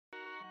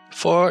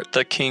For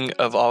the king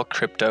of all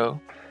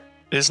crypto,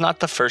 it is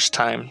not the first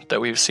time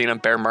that we've seen a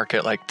bear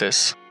market like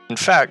this. In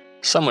fact,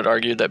 some would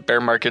argue that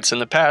bear markets in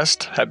the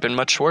past have been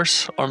much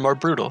worse or more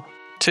brutal.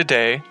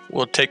 Today,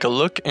 we'll take a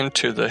look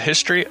into the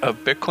history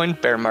of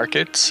Bitcoin bear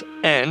markets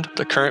and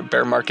the current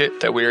bear market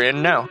that we're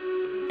in now.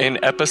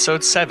 In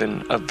episode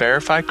 7 of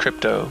Verify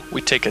Crypto,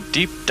 we take a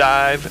deep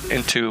dive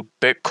into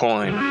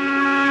Bitcoin.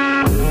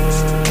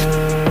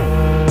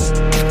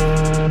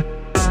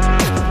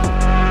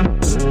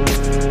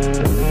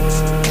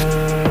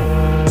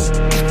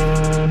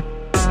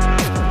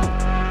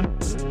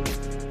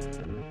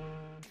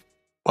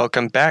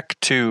 Welcome back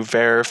to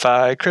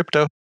Verify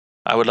Crypto.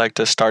 I would like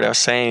to start out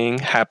saying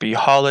happy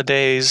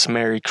holidays,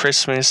 Merry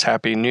Christmas,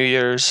 Happy New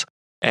Year's,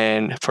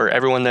 and for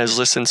everyone that has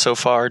listened so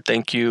far,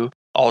 thank you.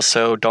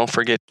 Also, don't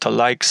forget to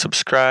like,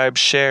 subscribe,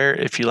 share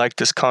if you like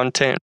this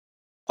content.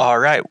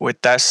 Alright, with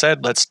that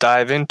said, let's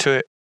dive into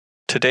it.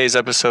 Today's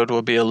episode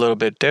will be a little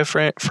bit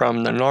different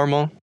from the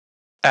normal.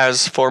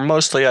 As for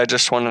mostly, I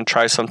just want to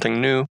try something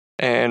new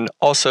and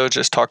also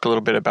just talk a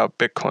little bit about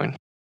Bitcoin.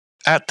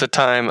 At the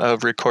time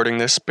of recording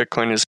this,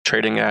 Bitcoin is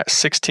trading at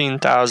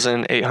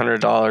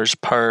 $16,800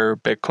 per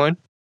Bitcoin.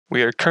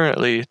 We are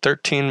currently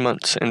 13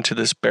 months into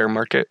this bear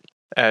market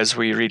as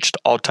we reached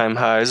all-time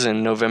highs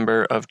in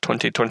November of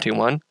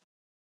 2021.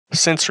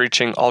 Since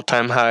reaching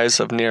all-time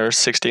highs of near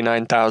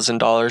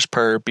 $69,000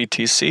 per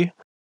BTC,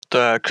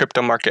 the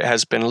crypto market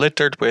has been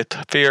littered with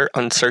fear,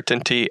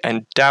 uncertainty,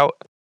 and doubt,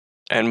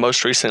 and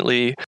most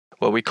recently,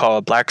 what we call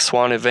a black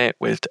swan event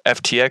with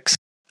FTX,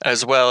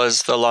 as well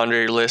as the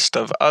laundry list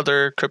of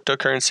other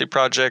cryptocurrency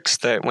projects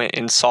that went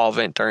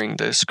insolvent during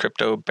this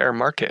crypto bear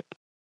market.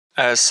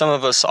 As some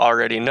of us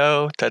already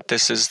know, that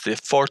this is the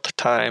fourth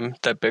time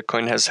that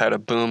Bitcoin has had a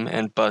boom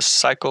and bust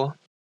cycle.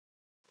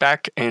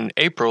 Back in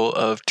April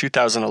of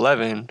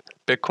 2011,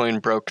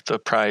 Bitcoin broke the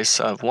price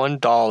of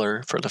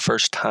 $1 for the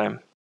first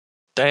time,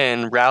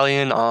 then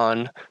rallying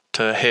on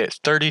to hit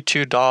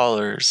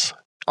 $32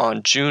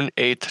 on June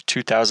 8,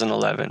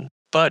 2011.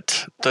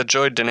 But the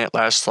joy didn't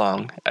last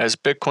long, as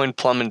Bitcoin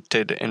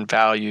plummeted in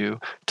value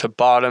to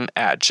bottom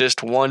at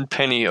just 1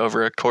 penny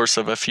over a course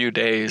of a few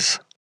days.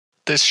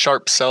 This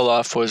sharp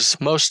sell-off was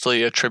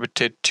mostly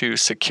attributed to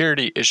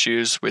security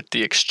issues with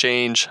the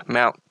exchange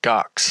Mt.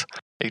 Gox,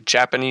 a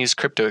Japanese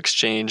crypto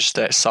exchange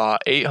that saw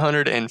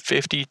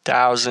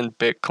 850,000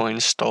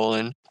 Bitcoin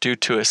stolen due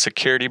to a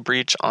security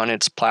breach on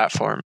its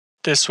platform.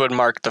 This would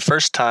mark the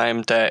first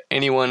time that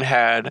anyone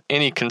had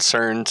any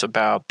concerns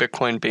about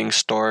Bitcoin being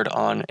stored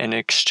on an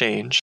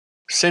exchange.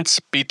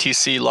 Since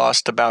BTC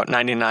lost about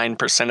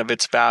 99% of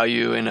its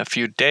value in a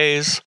few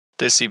days,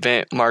 this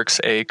event marks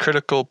a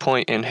critical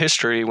point in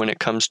history when it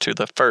comes to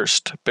the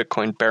first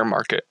Bitcoin bear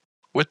market.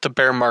 With the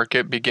bear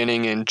market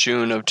beginning in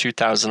June of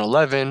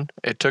 2011,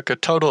 it took a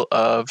total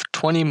of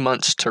 20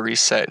 months to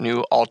reset new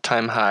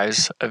all-time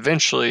highs,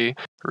 eventually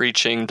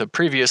reaching the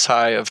previous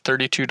high of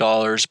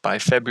 $32 by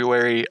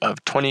February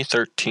of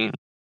 2013.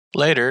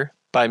 Later,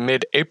 by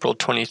mid-April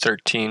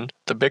 2013,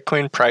 the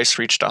Bitcoin price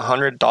reached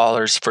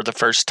 $100 for the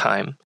first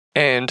time,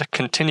 and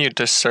continued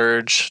to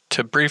surge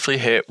to briefly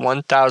hit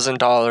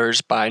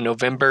 $1,000 by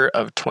November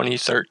of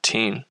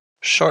 2013.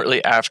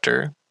 Shortly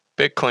after,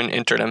 Bitcoin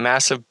entered a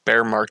massive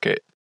bear market,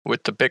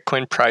 with the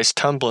Bitcoin price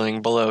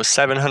tumbling below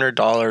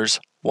 $700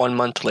 1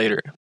 month later.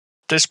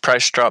 This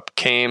price drop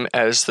came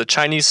as the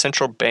Chinese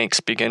central banks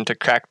began to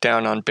crack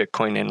down on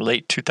Bitcoin in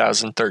late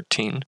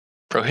 2013,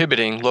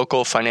 prohibiting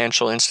local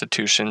financial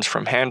institutions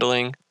from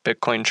handling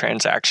Bitcoin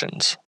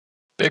transactions.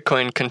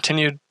 Bitcoin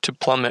continued to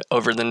plummet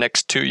over the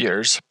next 2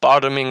 years,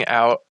 bottoming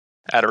out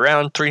at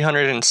around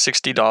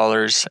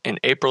 $360 in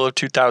April of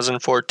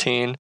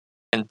 2014,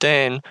 and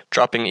then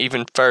dropping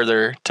even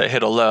further to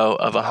hit a low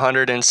of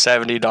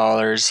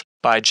 $170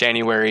 by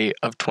January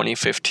of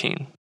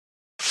 2015.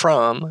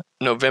 From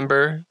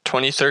November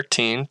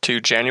 2013 to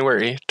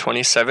January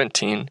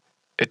 2017,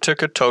 it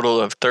took a total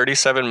of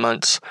 37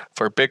 months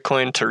for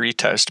Bitcoin to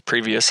retest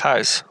previous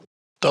highs.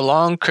 The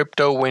long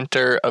crypto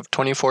winter of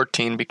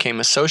 2014 became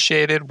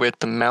associated with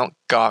the Mt.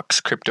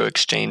 Gox crypto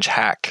exchange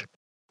hack,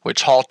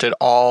 which halted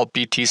all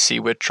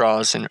BTC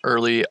withdrawals in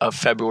early of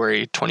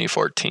February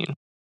 2014.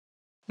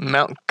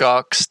 Mt.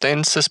 Gox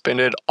then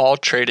suspended all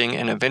trading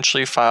and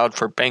eventually filed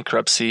for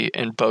bankruptcy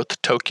in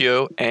both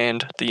Tokyo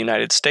and the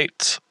United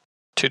States.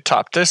 To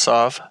top this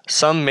off,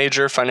 some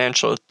major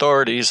financial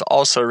authorities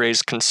also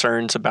raised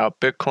concerns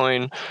about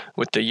Bitcoin,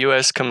 with the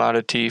U.S.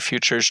 Commodity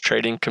Futures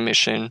Trading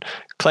Commission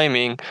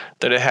claiming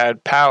that it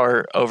had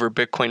power over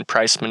Bitcoin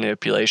price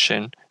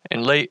manipulation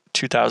in late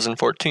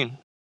 2014.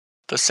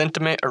 The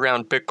sentiment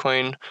around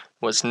Bitcoin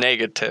was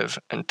negative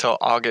until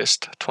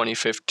August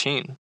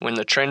 2015, when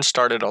the trend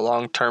started a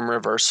long-term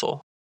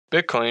reversal.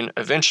 Bitcoin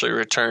eventually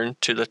returned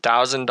to the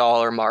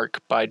 $1,000 mark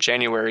by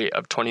January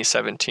of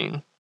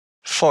 2017.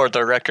 For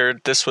the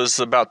record, this was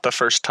about the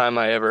first time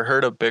I ever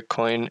heard of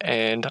Bitcoin,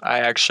 and I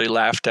actually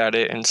laughed at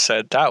it and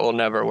said that will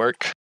never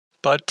work.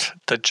 But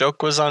the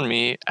joke was on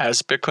me,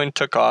 as Bitcoin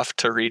took off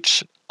to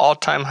reach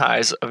all-time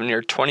highs of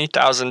near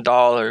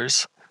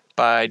 $20,000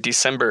 by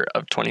December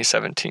of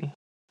 2017.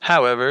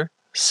 However,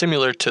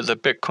 similar to the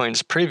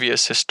Bitcoin's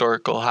previous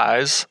historical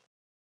highs,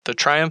 the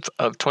triumph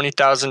of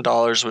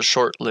 $20,000 was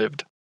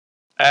short-lived,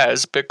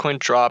 as Bitcoin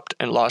dropped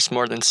and lost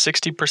more than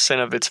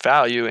 60% of its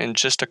value in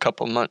just a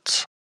couple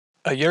months.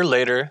 A year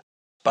later,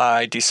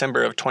 by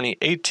December of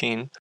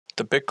 2018,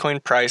 the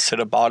Bitcoin price hit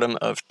a bottom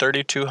of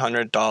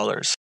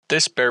 $3,200.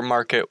 This bear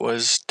market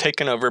was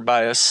taken over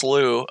by a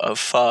slew of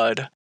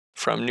FUD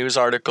from news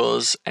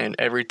articles and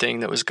everything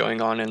that was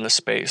going on in the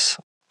space,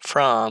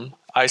 from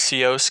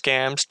ICO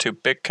scams to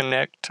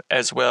BitConnect,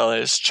 as well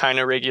as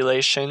China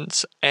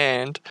regulations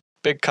and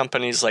big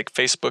companies like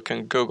Facebook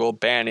and Google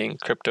banning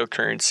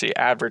cryptocurrency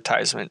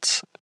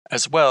advertisements,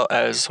 as well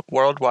as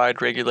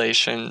worldwide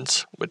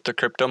regulations with the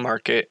crypto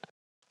market.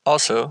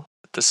 Also,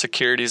 the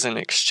Securities and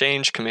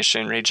Exchange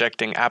Commission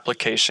rejecting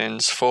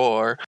applications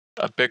for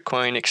a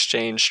Bitcoin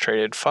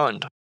exchange-traded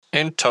fund.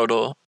 In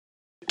total,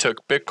 it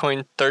took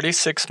Bitcoin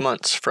 36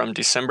 months from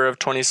December of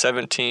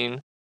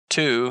 2017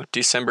 to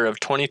December of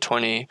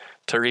 2020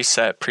 to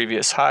reset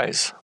previous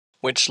highs,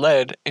 which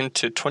led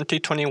into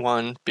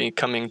 2021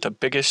 becoming the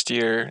biggest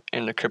year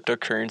in the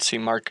cryptocurrency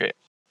market.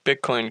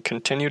 Bitcoin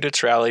continued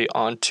its rally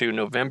on to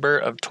November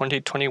of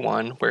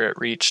 2021, where it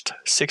reached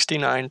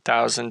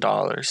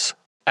 $69,000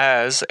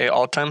 as an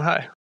all-time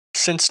high.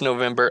 Since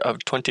November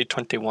of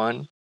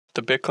 2021,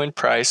 the Bitcoin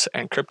price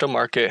and crypto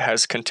market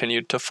has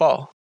continued to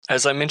fall.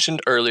 As I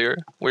mentioned earlier,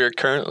 we are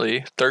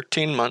currently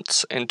 13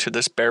 months into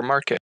this bear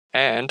market,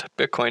 and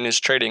Bitcoin is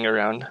trading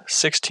around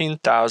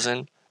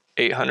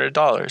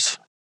 $16,800.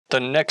 The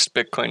next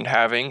Bitcoin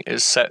halving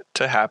is set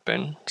to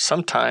happen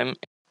sometime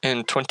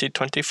in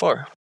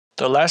 2024.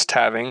 The last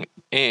halving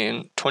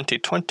in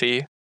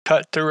 2020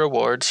 cut the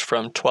rewards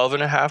from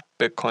 12.5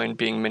 Bitcoin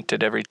being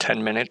minted every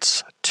 10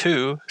 minutes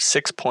to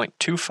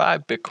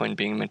 6.25 Bitcoin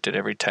being minted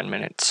every 10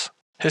 minutes.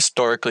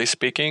 Historically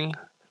speaking,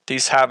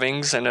 these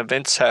halvings and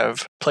events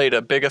have played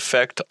a big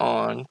effect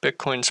on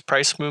Bitcoin's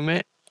price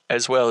movement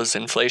as well as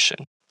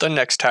inflation. The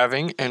next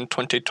halving in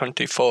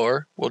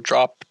 2024 will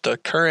drop the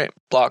current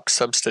block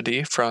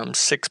subsidy from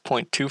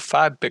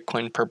 6.25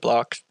 Bitcoin per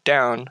block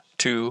down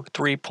to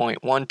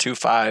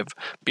 3.125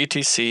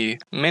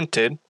 BTC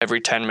minted every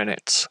 10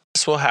 minutes.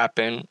 This will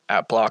happen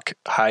at block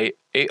height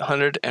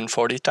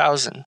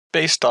 840,000.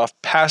 Based off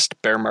past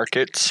bear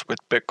markets with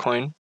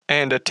Bitcoin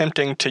and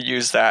attempting to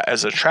use that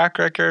as a track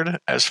record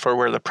as for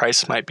where the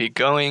price might be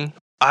going,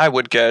 I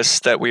would guess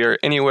that we are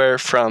anywhere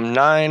from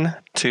 9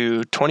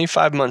 to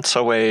 25 months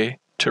away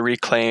to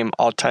reclaim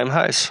all-time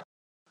highs.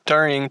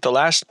 During the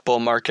last bull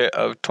market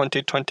of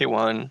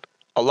 2021,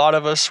 a lot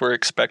of us were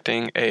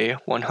expecting a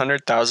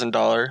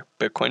 $100,000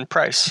 Bitcoin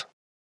price.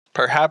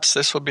 Perhaps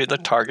this will be the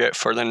target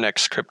for the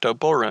next crypto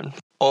bull run,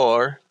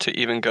 or to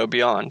even go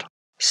beyond.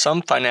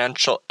 Some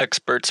financial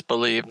experts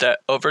believe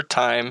that over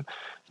time,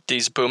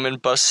 these boom and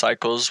bust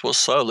cycles will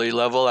slowly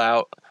level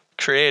out,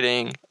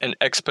 creating an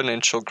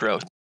exponential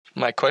growth.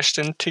 My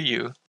question to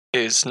you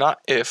is not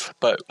if,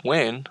 but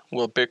when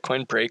will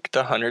Bitcoin break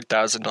the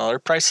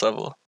 $100,000 price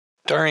level?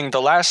 During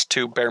the last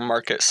two bear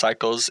market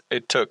cycles,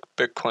 it took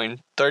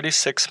Bitcoin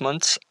 36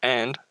 months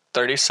and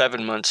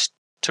 37 months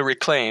to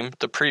reclaim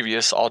the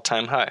previous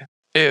all-time high.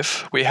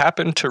 If we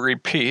happen to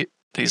repeat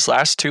these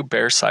last two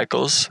bear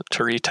cycles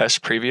to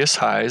retest previous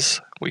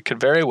highs, we could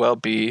very well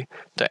be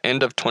the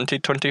end of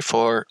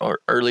 2024 or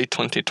early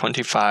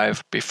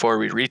 2025 before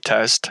we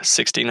retest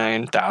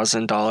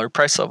 $69,000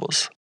 price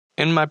levels.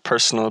 In my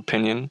personal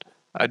opinion,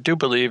 I do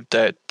believe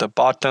that the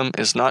bottom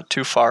is not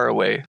too far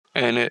away,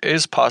 and it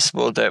is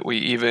possible that we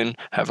even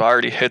have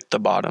already hit the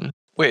bottom,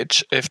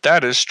 which, if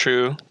that is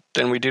true,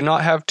 then we do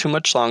not have too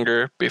much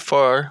longer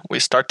before we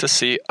start to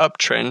see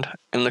uptrend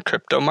in the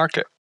crypto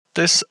market.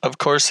 This, of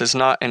course, is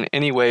not in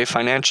any way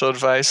financial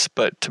advice,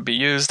 but to be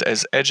used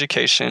as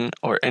education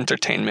or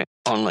entertainment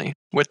only.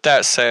 With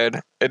that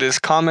said, it is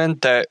common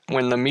that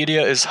when the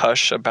media is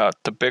hush about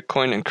the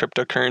Bitcoin and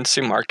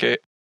cryptocurrency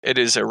market, it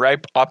is a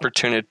ripe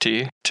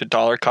opportunity to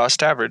dollar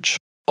cost average,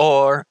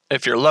 or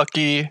if you're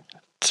lucky,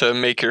 to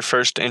make your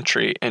first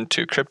entry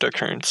into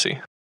cryptocurrency.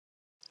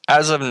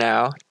 As of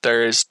now,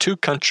 there is two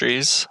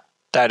countries,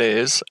 that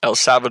is, El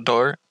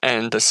Salvador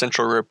and the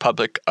Central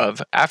Republic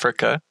of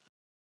Africa,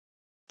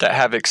 that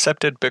have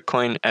accepted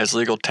Bitcoin as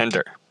legal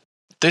tender.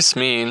 This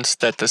means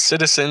that the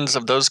citizens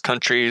of those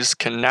countries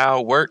can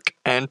now work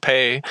and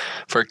pay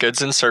for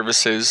goods and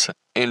services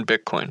in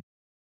Bitcoin.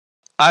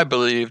 I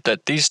believe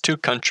that these two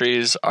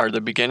countries are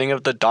the beginning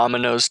of the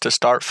dominoes to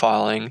start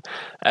falling,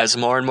 as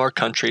more and more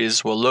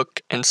countries will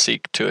look and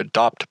seek to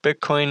adopt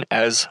Bitcoin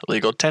as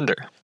legal tender.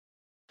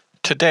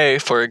 Today,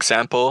 for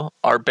example,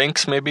 our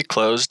banks may be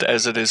closed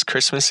as it is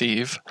Christmas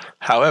Eve.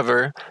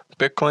 However,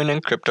 Bitcoin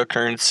and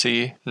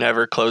cryptocurrency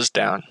never close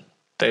down.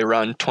 They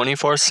run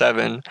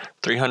 24/7,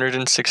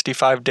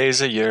 365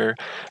 days a year,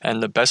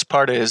 and the best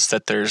part is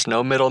that there's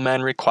no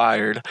middleman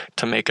required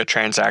to make a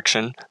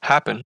transaction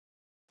happen.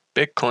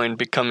 Bitcoin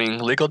becoming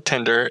legal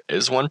tender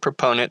is one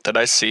proponent that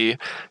I see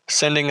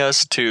sending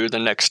us to the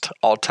next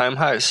all-time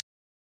highs.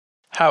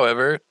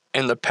 However,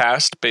 in the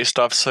past, based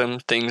off some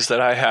things that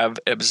I have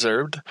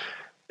observed,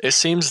 it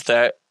seems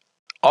that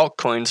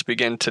altcoins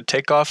begin to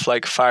take off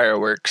like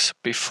fireworks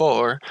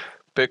before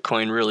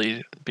Bitcoin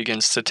really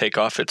begins to take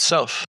off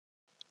itself.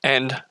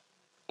 And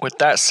with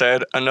that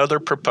said, another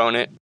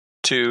proponent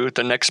to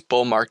the next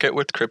bull market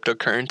with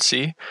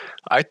cryptocurrency,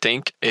 I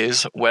think,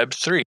 is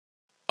Web3.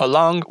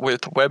 Along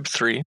with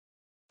Web3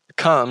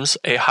 comes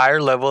a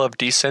higher level of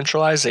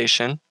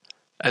decentralization,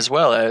 as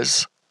well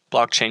as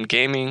blockchain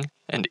gaming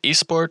and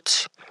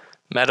esports,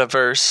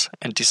 metaverse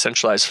and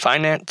decentralized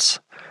finance,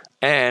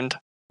 and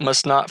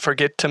must not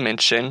forget to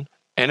mention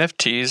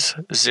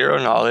NFTs, zero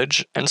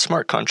knowledge, and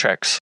smart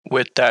contracts.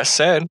 With that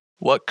said,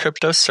 what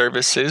crypto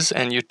services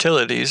and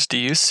utilities do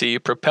you see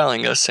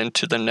propelling us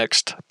into the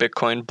next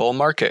Bitcoin bull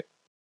market?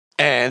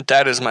 And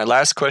that is my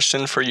last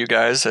question for you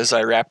guys as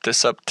I wrap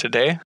this up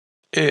today.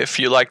 If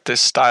you like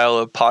this style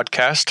of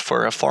podcast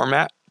for a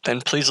format,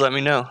 then please let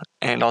me know,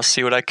 and I'll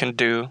see what I can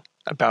do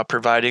about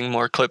providing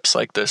more clips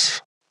like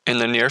this in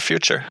the near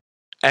future.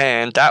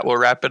 And that will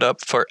wrap it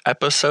up for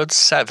episode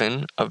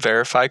 7 of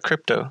Verify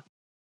Crypto.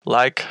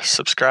 Like,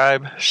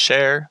 subscribe,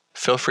 share.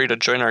 Feel free to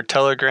join our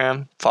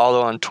Telegram,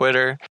 follow on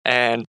Twitter,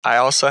 and I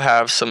also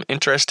have some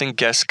interesting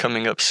guests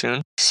coming up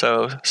soon.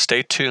 So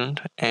stay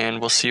tuned, and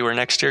we'll see where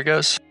next year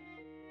goes.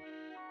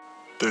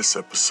 This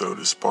episode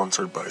is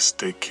sponsored by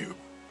StakeCube.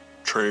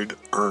 Trade,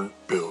 earn,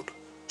 build.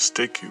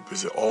 StakeCube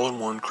is an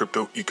all-in-one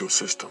crypto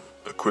ecosystem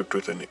equipped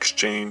with an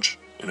exchange,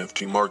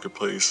 NFT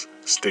marketplace,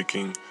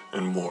 staking,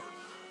 and more.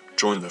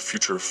 Join the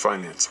future of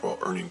finance while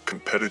earning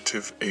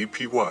competitive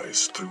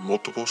APYs through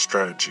multiple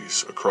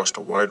strategies across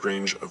a wide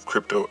range of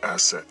crypto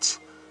assets,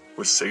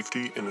 with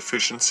safety and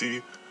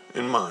efficiency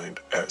in mind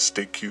at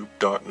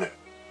stakecube.net.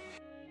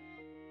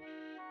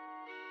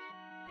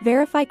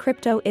 Verify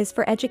Crypto is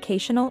for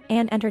educational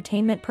and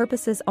entertainment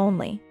purposes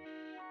only.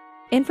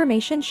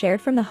 Information shared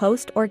from the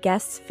host or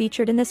guests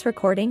featured in this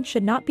recording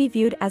should not be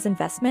viewed as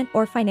investment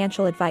or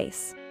financial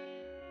advice.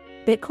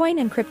 Bitcoin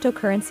and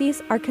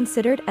cryptocurrencies are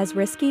considered as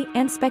risky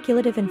and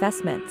speculative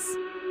investments.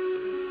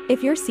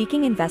 If you're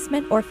seeking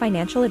investment or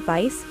financial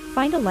advice,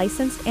 find a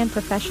licensed and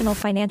professional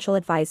financial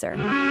advisor.